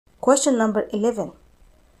Question number 11.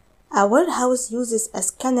 A warehouse uses a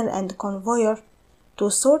scanner and conveyor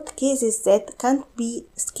to sort cases that can't be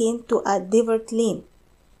scanned to a divert lane.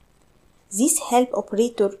 This helps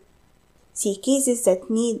operators see cases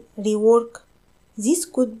that need rework. This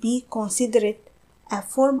could be considered a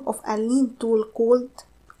form of a lean tool called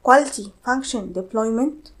Quality Function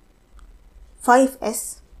Deployment,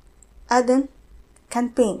 5S, add-on,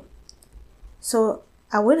 campaign. So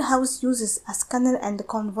a warehouse uses a scanner and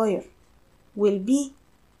conveyor will be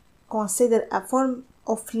considered a form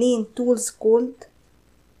of lean tools called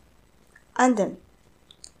add-on.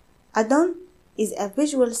 Add-on is a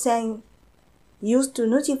visual sign used to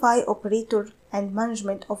notify operator and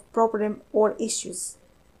management of problem or issues.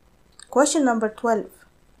 Question number 12.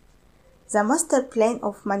 The master plan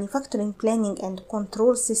of manufacturing planning and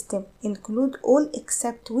control system include all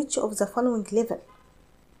except which of the following level?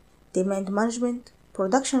 Demand management,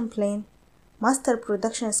 production plan, master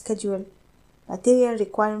production schedule, material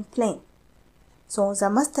requirement plan. So the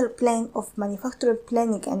master plan of manufacturing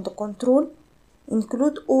planning and control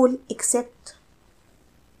include all except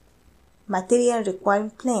material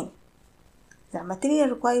requirement plan. The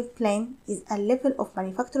material requirement plan is a level of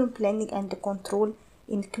manufacturing planning and control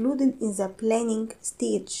included in the planning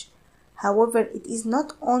stage. However, it is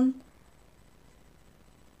not one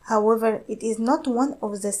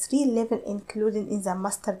of the three levels included in the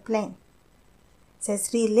master plan. The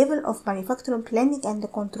three levels of manufacturing planning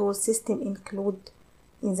and control system included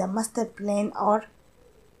in the master plan are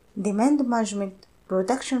demand management,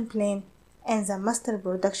 production plan, and the master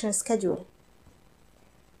production schedule.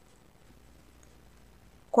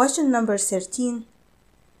 Question number 13.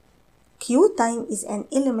 Queue time is an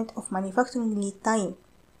element of manufacturing lead time,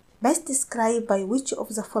 best described by which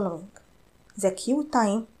of the following? The queue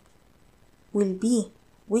time will be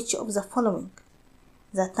which of the following?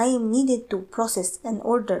 The time needed to process an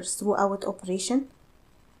order throughout operation,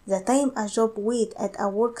 the time a job wait at a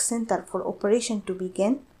work center for operation to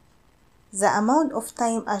begin, the amount of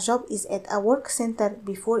time a job is at a work center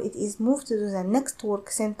before it is moved to the next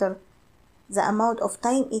work center, the amount of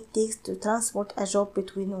time it takes to transport a job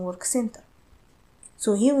between work center.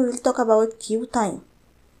 So here we will talk about queue time.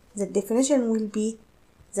 The definition will be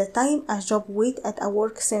the time a job wait at a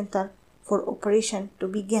work center for operation to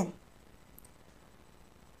begin.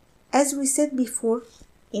 As we said before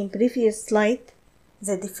in previous slide,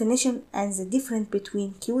 the definition and the difference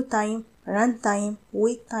between queue time, run time,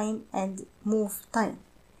 wait time, and move time.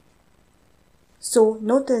 So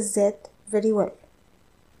notice that very well.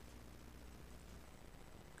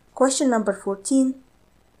 Question number 14.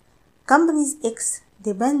 Companies X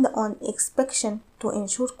depend on inspection to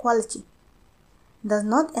ensure quality, does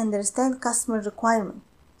not understand customer requirement,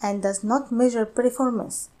 and does not measure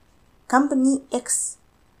performance. Company X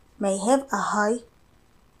may have a high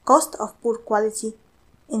cost of poor quality,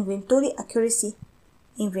 inventory accuracy,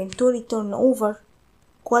 inventory turnover,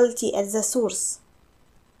 quality at the source.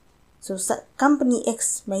 So company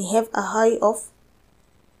X may have a high of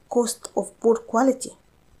cost of poor quality.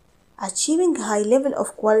 Achieving high level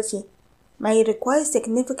of quality may require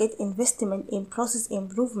significant investment in process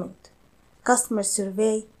improvement, customer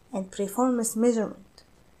survey, and performance measurement.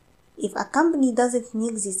 If a company doesn't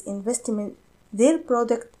make this investment, their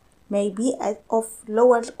product may be of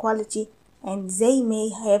lower quality and they may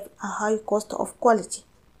have a high cost of quality.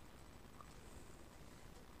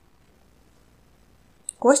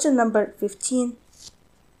 Question number 15.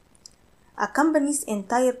 A company's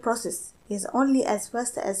entire process is only as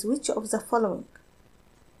fast as which of the following?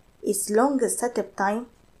 Its longest setup time,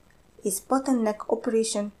 its bottleneck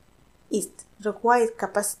operation, its required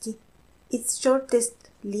capacity, its shortest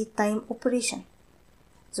lead time operation.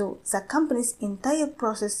 So the company's entire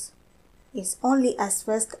process is only as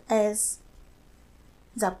fast as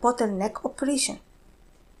the bottleneck operation.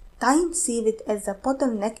 Time saved at the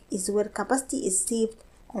bottleneck is where capacity is saved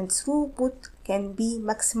and throughput can be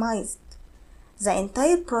maximized. The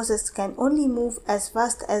entire process can only move as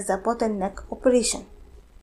fast as the bottleneck operation.